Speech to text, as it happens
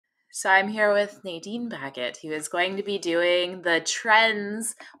So I'm here with Nadine Baggott, who is going to be doing the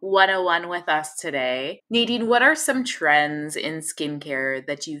Trends 101 with us today. Nadine, what are some trends in skincare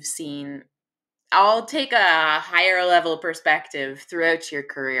that you've seen? I'll take a higher level perspective throughout your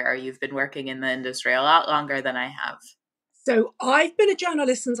career. You've been working in the industry a lot longer than I have. So I've been a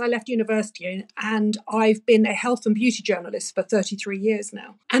journalist since I left university, and I've been a health and beauty journalist for 33 years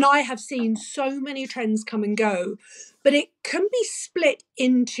now. And I have seen so many trends come and go, but it can be split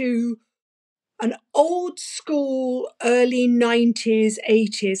into an old school, early 90s,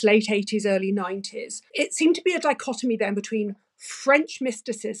 80s, late 80s, early 90s. It seemed to be a dichotomy then between French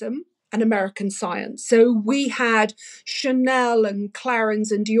mysticism and American science. So we had Chanel and Clarins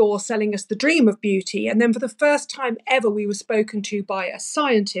and Dior selling us the dream of beauty. And then for the first time ever, we were spoken to by a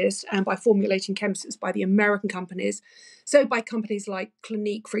scientist and by formulating chemists by the American companies. So by companies like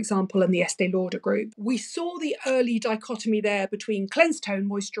Clinique, for example, and the Estee Lauder group. We saw the early dichotomy there between cleanse, tone,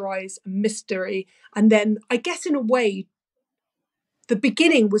 moisturize, and mystery. And then I guess in a way, the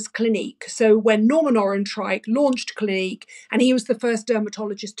beginning was Clinique. So when Norman Orenreich launched Clinique, and he was the first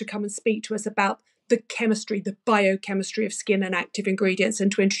dermatologist to come and speak to us about the chemistry, the biochemistry of skin and active ingredients,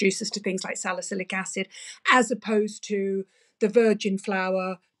 and to introduce us to things like salicylic acid, as opposed to the virgin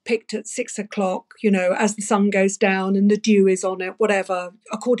flower picked at 6 o'clock, as the sun goes down and the dew is on it, whatever,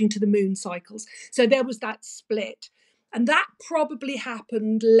 according to the moon cycles. So there was that split. And that probably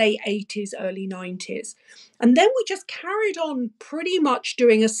happened late 80s, early 90s. And then we just carried on pretty much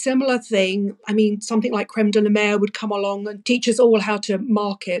doing a similar thing. I mean, something like Creme de la Mer would come along and teach us all how to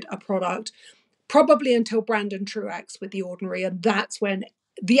market a product, probably until Brandon Truax with The Ordinary. And that's when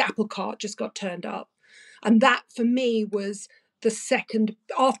the apple cart just got turned up. And that for me was the second,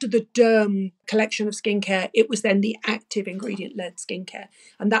 after the derm collection of skincare, it was then the active ingredient-led skincare.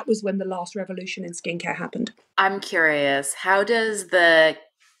 And that was when the last revolution in skincare happened. I'm curious, how does the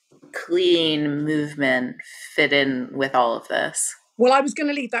clean movement fit in with all of this? Well, I was going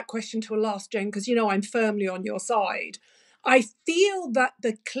to leave that question to a last, Jen, because I'm firmly on your side. I feel that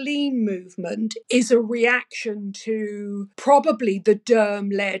the clean movement is a reaction to probably the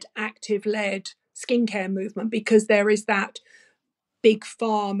derm-led, active-led skincare movement, because there is that big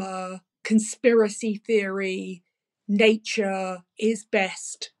pharma conspiracy theory, nature is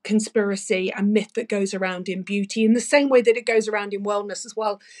best conspiracy and myth that goes around in beauty in the same way that it goes around in wellness as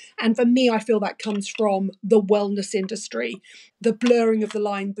well. And for me, I feel that comes from the wellness industry, the blurring of the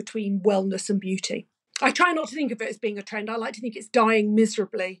line between wellness and beauty. I try not to think of it as being a trend. I like to think it's dying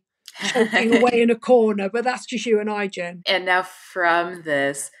miserably, choking away in a corner, but that's just you and I, Jen. And now from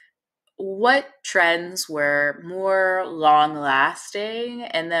this, what trends were more long lasting?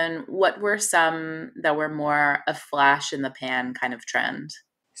 And then what were some that were more a flash in the pan kind of trend?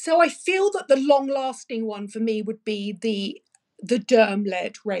 So I feel that the long lasting one for me would be the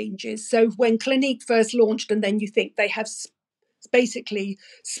derm-led ranges. So when Clinique first launched, and then you think they have basically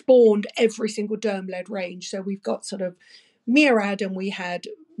spawned every single derm-led range. So we've got sort of Murad, and we had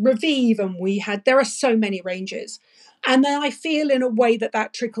Revive, and there are so many ranges. And then I feel in a way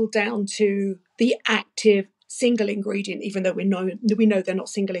that trickled down to the active single ingredient, even though we know they're not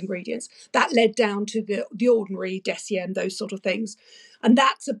single ingredients. That led down to the Ordinary, Deciem, those sort of things. And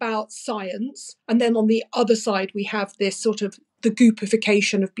that's about science. And then on the other side, we have this sort of the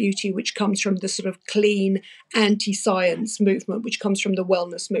goopification of beauty, which comes from the sort of clean anti-science movement, which comes from the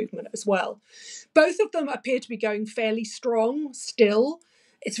wellness movement as well. Both of them appear to be going fairly strong still.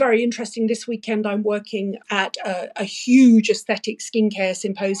 It's very interesting. This weekend, I'm working at a huge aesthetic skincare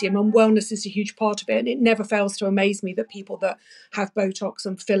symposium, and wellness is a huge part of it. And it never fails to amaze me that people that have Botox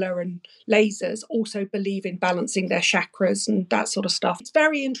and filler and lasers also believe in balancing their chakras and that sort of stuff. It's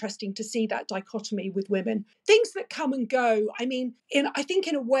very interesting to see that dichotomy with women. Things that come and go. I mean, I think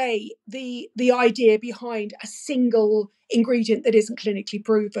in a way, the idea behind a single ingredient that isn't clinically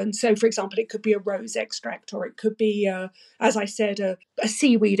proven. So, for example, it could be a rose extract, or it could be, as I said, a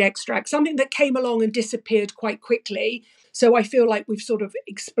seaweed extract, something that came along and disappeared quite quickly. So I feel like we've sort of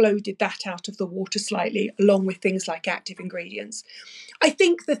exploded that out of the water slightly, along with things like active ingredients. I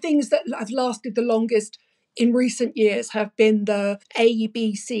think the things that have lasted the longest in recent years have been the A,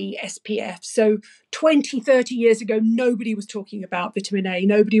 B, C SPF. So 20, 30 years ago, nobody was talking about vitamin A,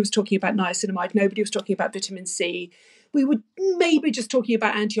 nobody was talking about niacinamide, nobody was talking about vitamin C. We were maybe just talking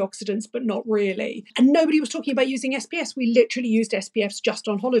about antioxidants, but not really. And nobody was talking about using SPFs. We literally used SPFs just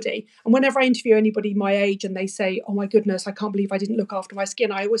on holiday. And whenever I interview anybody my age and they say, oh my goodness, I can't believe I didn't look after my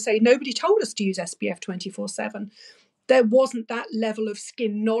skin, I always say, nobody told us to use SPF 24/7. there wasn't that level of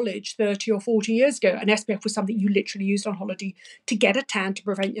skin knowledge 30 or 40 years ago. And SPF was something you literally used on holiday to get a tan to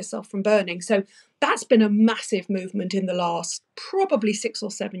prevent yourself from burning. So that's been a massive movement in the last probably 6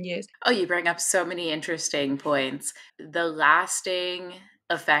 or 7 years. Oh, you bring up so many interesting points. The lasting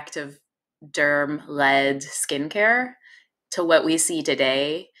effect of derm led skincare to what we see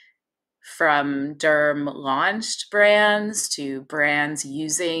today, from derm launched brands to brands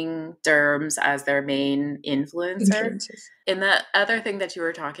using derms as their main influencer. Influences. And the other thing that you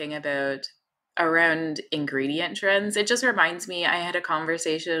were talking about around ingredient trends, it just reminds me, I had a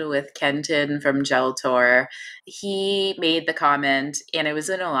conversation with Kenton from Gel Tour. He made the comment, and it was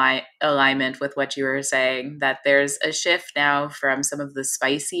in alignment with what you were saying, that there's a shift now from some of the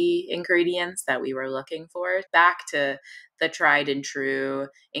spicy ingredients that we were looking for back to the tried and true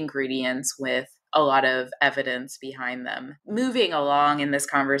ingredients with a lot of evidence behind them. Moving along in this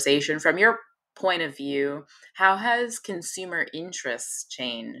conversation, from your point of view, how has consumer interests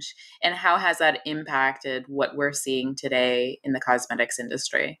changed, and how has that impacted what we're seeing today in the cosmetics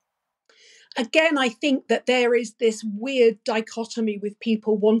industry? Again, I think that there is this weird dichotomy with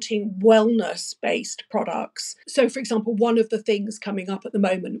people wanting wellness based products. So, for example, one of the things coming up at the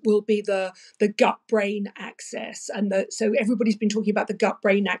moment will be the gut brain axis. So everybody's been talking about the gut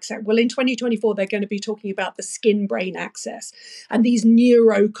brain axis. Well, in 2024, they're going to be talking about the skin brain axis and these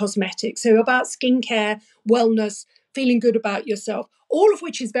neuro cosmetics. So, about skincare, wellness, feeling good about yourself, all of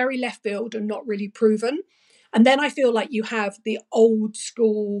which is very left field and not really proven. And then I feel like you have the old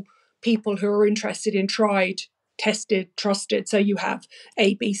school people who are interested in tried, tested, trusted. So you have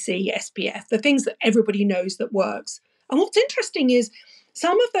ABC, SPF, the things that everybody knows that works. And what's interesting is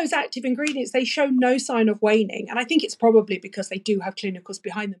some of those active ingredients, they show no sign of waning. And I think it's probably because they do have clinicals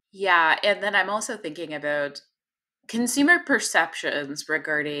behind them. Yeah, and then I'm also thinking about consumer perceptions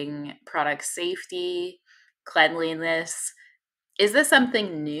regarding product safety, cleanliness. Is this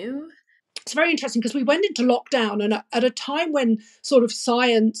something new? It's very interesting because we went into lockdown, and at a time when sort of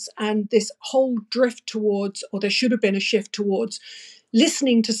science and this whole drift towards, or there should have been a shift towards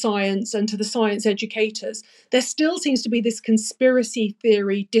listening to science and to the science educators, there still seems to be this conspiracy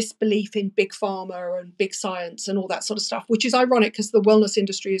theory disbelief in big pharma and big science and all that sort of stuff, which is ironic because the wellness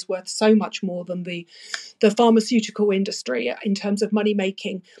industry is worth so much more than the pharmaceutical industry in terms of money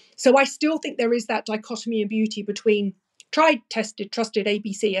making. So I still think there is that dichotomy in beauty between tried, tested, trusted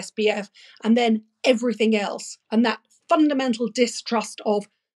ABC, SPF, and then everything else, and that fundamental distrust of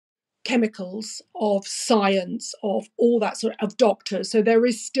chemicals, of science, of all that sort of doctors. So there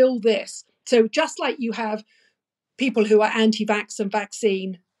is still this. So just like you have people who are anti-vax and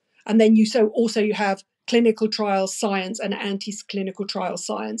vaccine, and then you have clinical trial science and anti-clinical trial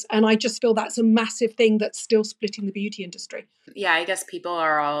science. And I just feel that's a massive thing that's still splitting the beauty industry. Yeah, I guess people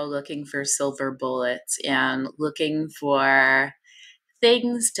are all looking for silver bullets and looking for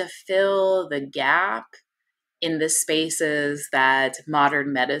things to fill the gap in the spaces that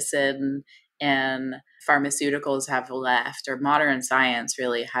modern medicine and pharmaceuticals have left, or modern science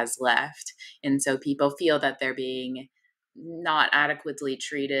really has left. And so people feel that they're being not adequately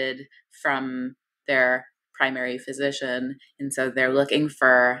treated from their primary physician. And so they're looking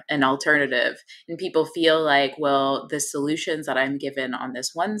for an alternative. And people feel like, well, the solutions that I'm given on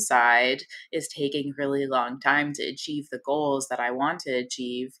this one side is taking really long time to achieve the goals that I want to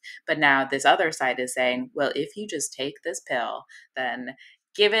achieve. But now this other side is saying, well, if you just take this pill, then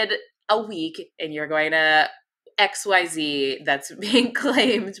give it a week and you're going to XYZ that's being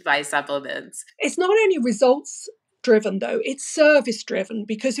claimed by supplements. It's not only results driven though, it's service driven,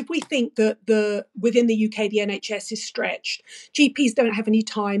 because if we think that the within the UK the NHS is stretched, GPs don't have any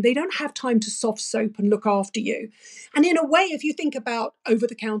time, they don't have time to soft soap and look after you. And in a way, if you think about over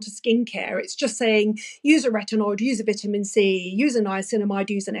the counter skincare, it's just saying use a retinoid, use a vitamin C, use a niacinamide,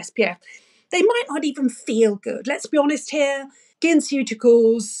 use an SPF. They might not even feel good, let's be honest here.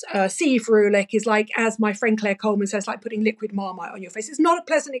 SkinCeuticals, CE Ferulic is like, as my friend Claire Coleman says, like putting liquid Marmite on your face. It's not a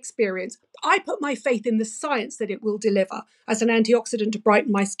pleasant experience. I put my faith in the science that it will deliver as an antioxidant to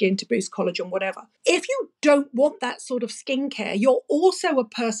brighten my skin, to boost collagen, whatever. If you don't want that sort of skincare, you're also a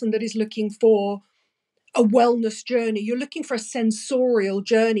person that is looking for a wellness journey. You're looking for a sensorial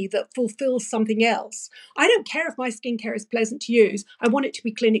journey that fulfills something else. I don't care if my skincare is pleasant to use. I want it to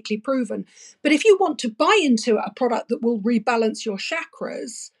be clinically proven. But if you want to buy into a product that will rebalance your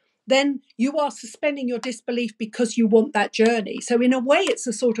chakras, then you are suspending your disbelief because you want that journey. So in a way, it's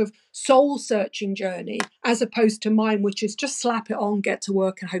a sort of soul-searching journey, as opposed to mine, which is just slap it on, get to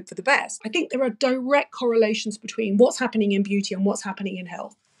work and hope for the best. I think there are direct correlations between what's happening in beauty and what's happening in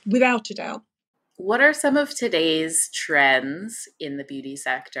health, without a doubt. What are some of today's trends in the beauty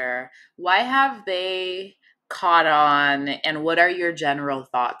sector? Why have they caught on, and what are your general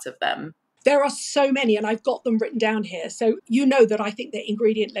thoughts of them? There are so many, and I've got them written down here. So you know that I think that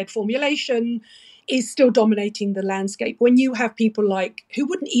ingredient-led formulation is still dominating the landscape. When you have people like who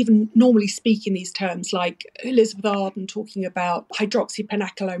wouldn't even normally speak in these terms, like Elizabeth Arden talking about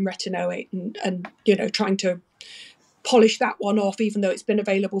hydroxypanacolone retinoate and trying to polish that one off, even though it's been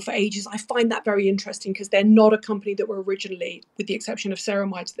available for ages. I find that very interesting because they're not a company that were originally, with the exception of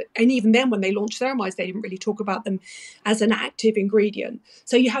ceramides. And even then, when they launched ceramides, they didn't really talk about them as an active ingredient.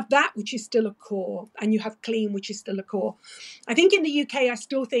 So you have that, which is still a core, and you have clean, which is still a core. I think in the UK, I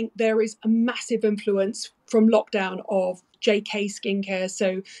still think there is a massive influence from lockdown of JK skincare,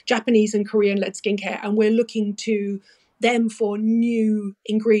 so Japanese and Korean led skincare, and we're looking to them for new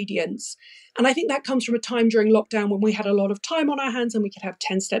ingredients. And I think that comes from a time during lockdown when we had a lot of time on our hands and we could have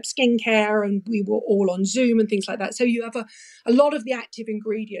 10-step skincare and we were all on Zoom and things like that. So you have a lot of the active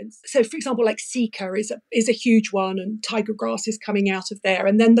ingredients. So, for example, like Cica is a huge one, and tiger grass is coming out of there.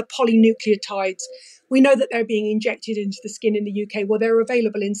 And then the polynucleotides, we know that they're being injected into the skin in the UK. Well, they're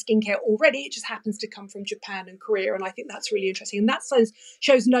available in skincare already. It just happens to come from Japan and Korea. And I think that's really interesting. And that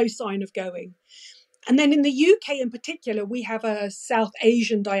shows no sign of going. And then in the UK in particular, we have a South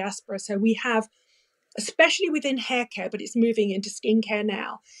Asian diaspora. So we have, especially within hair care, but it's moving into skincare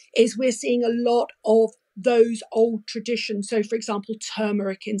now, is we're seeing a lot of those old traditions. So, for example,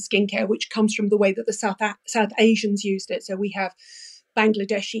 turmeric in skincare, which comes from the way that the South Asians used it. So we have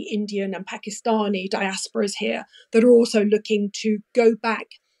Bangladeshi, Indian, and Pakistani diasporas here that are also looking to go back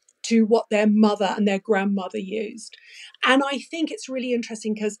to what their mother and their grandmother used. And I think it's really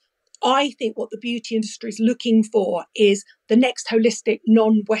interesting because I think what the beauty industry is looking for is the next holistic,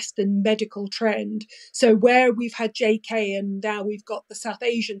 non-Western medical trend. So where we've had JK and now we've got the South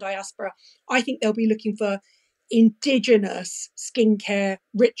Asian diaspora, I think they'll be looking for indigenous skincare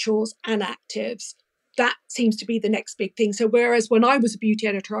rituals and actives. That seems to be the next big thing. So whereas when I was a beauty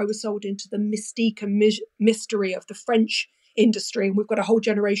editor, I was sold into the mystique and mystery of the French industry, and we've got a whole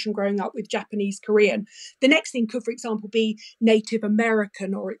generation growing up with Japanese, Korean. The next thing could, for example, be Native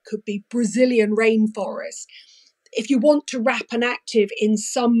American, or it could be Brazilian rainforest. If you want to wrap an active in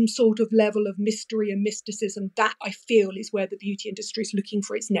some sort of level of mystery and mysticism, that I feel is where the beauty industry is looking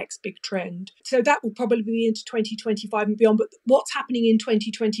for its next big trend. So that will probably be into 2025 and beyond. But what's happening in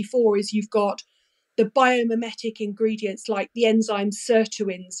 2024 is you've got the biomimetic ingredients like the enzyme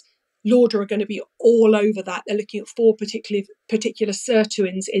sirtuins. Lauder are going to be all over that. They're looking at 4 particular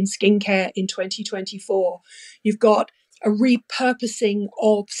sirtuins in skincare in 2024. You've got a repurposing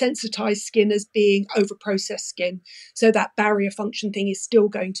of sensitized skin as being overprocessed skin. So that barrier function thing is still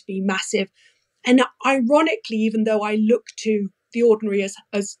going to be massive. And ironically, even though I look to The Ordinary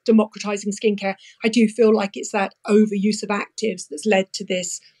as democratizing skincare, I do feel like it's that overuse of actives that's led to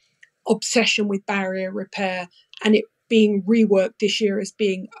this obsession with barrier repair, and it being reworked this year as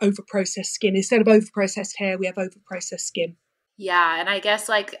being overprocessed skin. Instead of overprocessed hair, we have overprocessed skin. Yeah, and I guess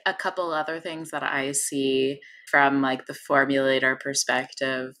like a couple other things that I see from like the formulator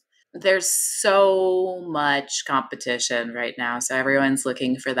perspective, there's so much competition right now. So everyone's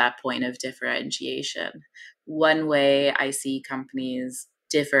looking for that point of differentiation. One way I see companies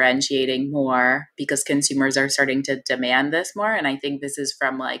differentiating more because consumers are starting to demand this more, and I think this is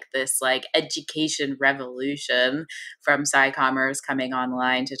from like this like education revolution from SciCommerce coming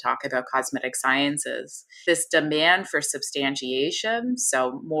online to talk about cosmetic sciences. This demand for substantiation,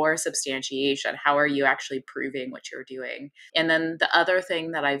 so more substantiation. How are you actually proving what you're doing? And then the other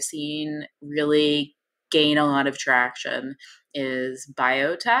thing that I've seen really gain a lot of traction is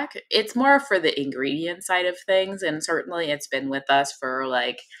biotech. It's more for the ingredient side of things, and certainly it's been with us for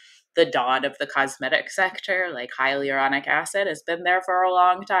like the dawn of the cosmetic sector. Like hyaluronic acid has been there for a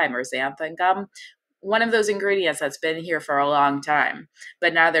long time, or xanthan gum, one of those ingredients that's been here for a long time.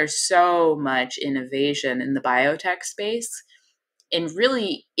 But now there's so much innovation in the biotech space in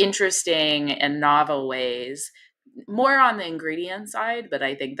really interesting and novel ways, more on the ingredient side, but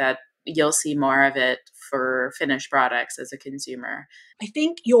I think that you'll see more of it for finished products as a consumer. I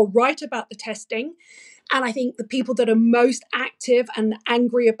think you're right about the testing. And I think the people that are most active and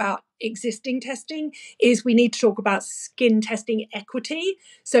angry about existing testing is we need to talk about skin testing equity.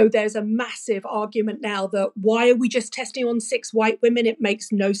 So there's a massive argument now that why are we just testing on 6 white women? It makes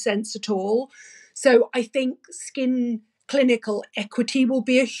no sense at all. So I think skin clinical equity will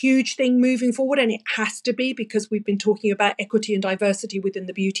be a huge thing moving forward, and it has to be because we've been talking about equity and diversity within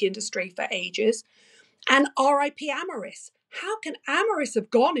the beauty industry for ages. And RIP Amaris. How can Amaris have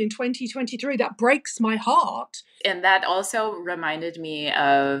gone in 2023? That breaks my heart. And that also reminded me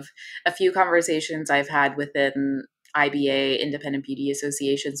of a few conversations I've had within IBA, Independent Beauty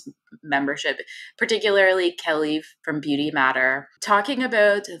Associations membership, particularly Kelly from Beauty Matter, talking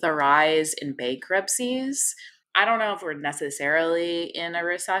about the rise in bankruptcies. I don't know if we're necessarily in a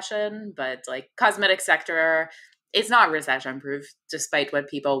recession, but like cosmetic sector, it's not recession proof, despite what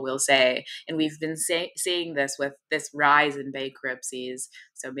people will say. And we've been seeing this with this rise in bankruptcies.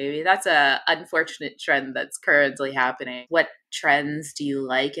 So maybe that's a unfortunate trend that's currently happening. What trends do you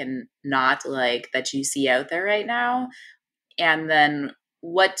like and not like that you see out there right now? And then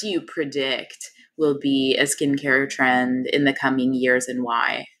what do you predict will be a skincare trend in the coming years and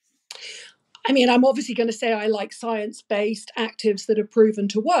why? I mean, I'm obviously going to say I like science-based actives that are proven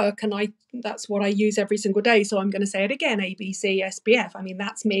to work, and that's what I use every single day. So I'm going to say it again: ABC, SPF. I mean,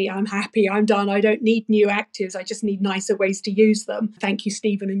 that's me. I'm happy. I'm done. I don't need new actives. I just need nicer ways to use them. Thank you,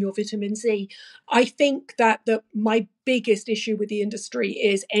 Stephen, and your vitamin C. I think that my biggest issue with the industry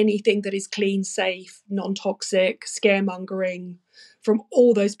is anything that is clean, safe, non-toxic, scaremongering. From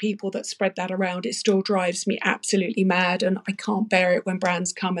all those people that spread that around, it still drives me absolutely mad. And I can't bear it when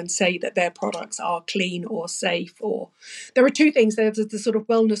brands come and say that their products are clean or safe. Or there are two things: there's the sort of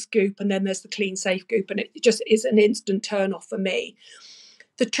wellness goop, and then there's the clean, safe goop. And it just is an instant turn off for me.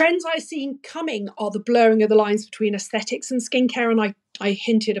 The trends I've seen coming are the blurring of the lines between aesthetics and skincare. And I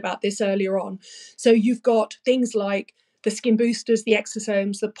hinted about this earlier on. So you've got things like the skin boosters, the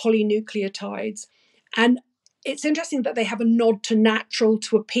exosomes, the polynucleotides. And it's interesting that they have a nod to natural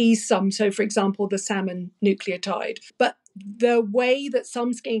to appease some. So, for example, the salmon nucleotide. But the way that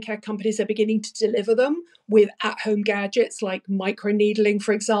some skincare companies are beginning to deliver them with at-home gadgets like microneedling,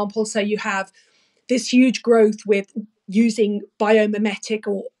 for example. So you have this huge growth with using biomimetic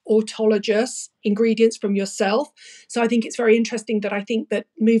or autologous ingredients from yourself. So I think it's very interesting that I think that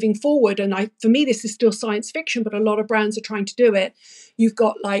moving forward, and for me, this is still science fiction, but a lot of brands are trying to do it. You've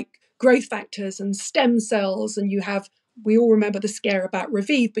got like growth factors and stem cells, and we all remember the scare about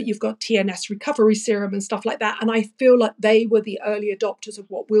Revive, but you've got TNS recovery serum and stuff like that. And I feel like they were the early adopters of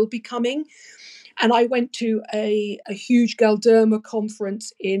what will be coming. And I went to a huge Galderma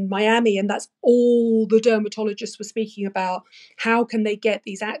conference in Miami, and that's all the dermatologists were speaking about. How can they get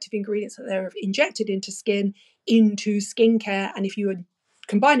these active ingredients that they're injected into skin into skincare? And if you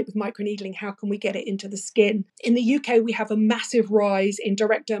combine it with microneedling, how can we get it into the skin? In the UK, we have a massive rise in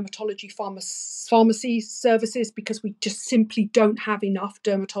direct dermatology pharmacy services because we just simply don't have enough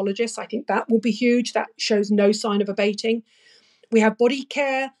dermatologists. I think that will be huge. That shows no sign of abating. We have body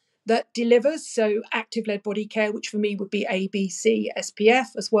care that delivers, so active-led body care, which for me would be ABC, SPF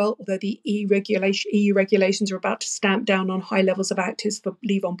as well, although the EU regulations are about to stamp down on high levels of actives for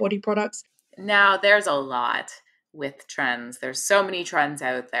leave-on body products. Now, there's a lot with trends. There's so many trends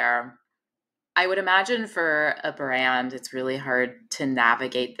out there. I would imagine for a brand, it's really hard to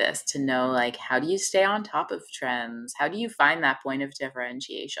navigate this, to know like, how do you stay on top of trends? How do you find that point of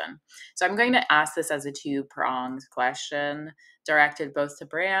differentiation? So I'm going to ask this as a two-pronged question, directed both to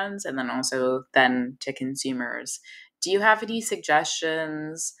brands and then also then to consumers. Do you have any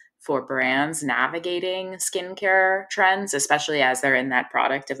suggestions for brands navigating skincare trends, especially as they're in that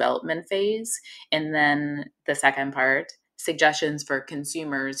product development phase? And then the second part, suggestions for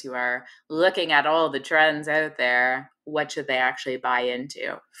consumers who are looking at all the trends out there. What should they actually buy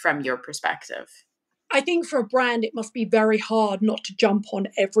into from your perspective? I think for a brand, it must be very hard not to jump on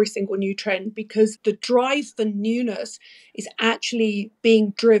every single new trend because the drive for newness is actually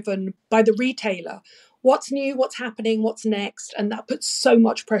being driven by the retailer. What's new, what's happening, what's next? And that puts so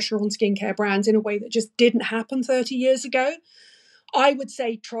much pressure on skincare brands in a way that just didn't happen 30 years ago. I would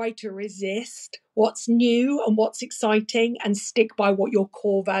say try to resist what's new and what's exciting and stick by what your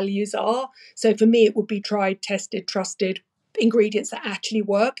core values are. So for me, it would be tried, tested, trusted ingredients that actually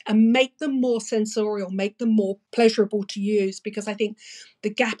work and make them more sensorial, make them more pleasurable to use. Because I think the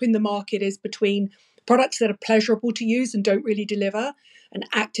gap in the market is between products that are pleasurable to use and don't really deliver and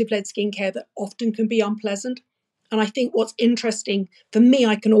active-led skincare that often can be unpleasant. And I think what's interesting for me,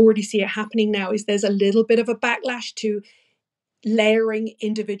 I can already see it happening now, is there's a little bit of a backlash to layering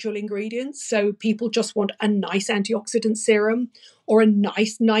individual ingredients. So people just want a nice antioxidant serum or a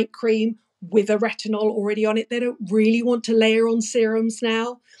nice night cream with a retinol already on it. They don't really want to layer on serums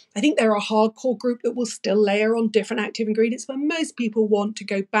now. I think there are a hardcore group that will still layer on different active ingredients, but most people want to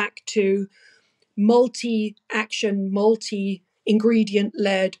go back to multi-action, multi-ingredient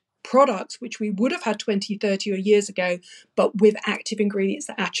led products, which we would have had 20, 30 years ago, but with active ingredients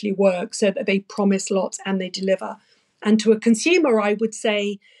that actually work so that they promise lots and they deliver. And to a consumer, I would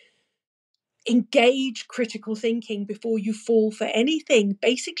say, engage critical thinking before you fall for anything.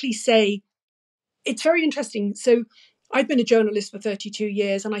 Basically say, it's very interesting. So I've been a journalist for 32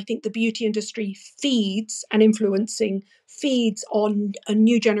 years, and I think the beauty industry feeds and influencing feeds on a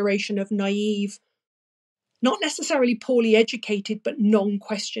new generation of naive, not necessarily poorly educated, but non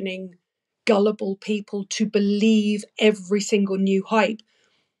questioning, gullible people to believe every single new hype.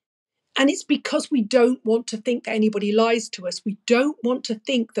 And it's because we don't want to think that anybody lies to us. We don't want to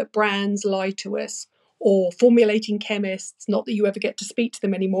think that brands lie to us, or formulating chemists, not that you ever get to speak to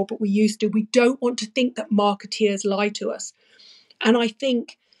them anymore, but we used to. We don't want to think that marketeers lie to us. And I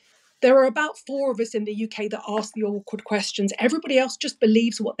think there are about four of us in the UK that ask the awkward questions. Everybody else just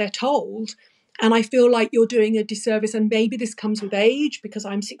believes what they're told. And I feel like you're doing a disservice. And maybe this comes with age, because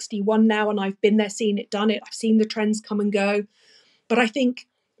I'm 61 now and I've been there, seen it, done it. I've seen the trends come and go. But I think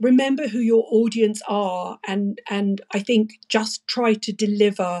remember who your audience are, and I think just try to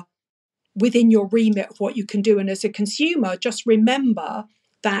deliver within your remit of what you can do. And as a consumer, just remember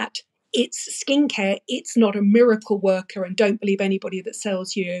that it's skincare, it's not a miracle worker, and don't believe anybody that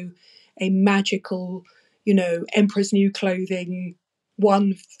sells you a magical, Emperor's New Clothing,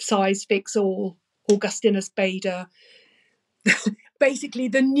 one size fits all, Augustinus Bader, basically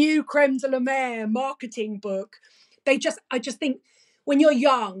the new creme de la mer marketing book. I just think when you're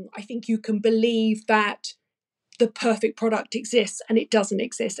young, I think you can believe that the perfect product exists, and it doesn't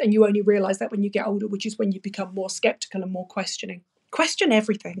exist. And you only realize that when you get older, which is when you become more skeptical and more questioning. Question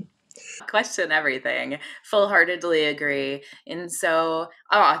everything. Question everything. Full-heartedly agree. And so,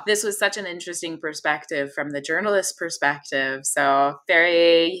 this was such an interesting perspective from the journalist perspective. So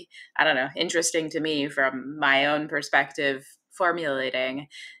very, I don't know, interesting to me from my own perspective formulating.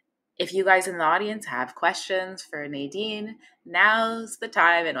 If you guys in the audience have questions for Nadine, now's the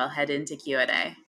time, and we'll head into Q&A.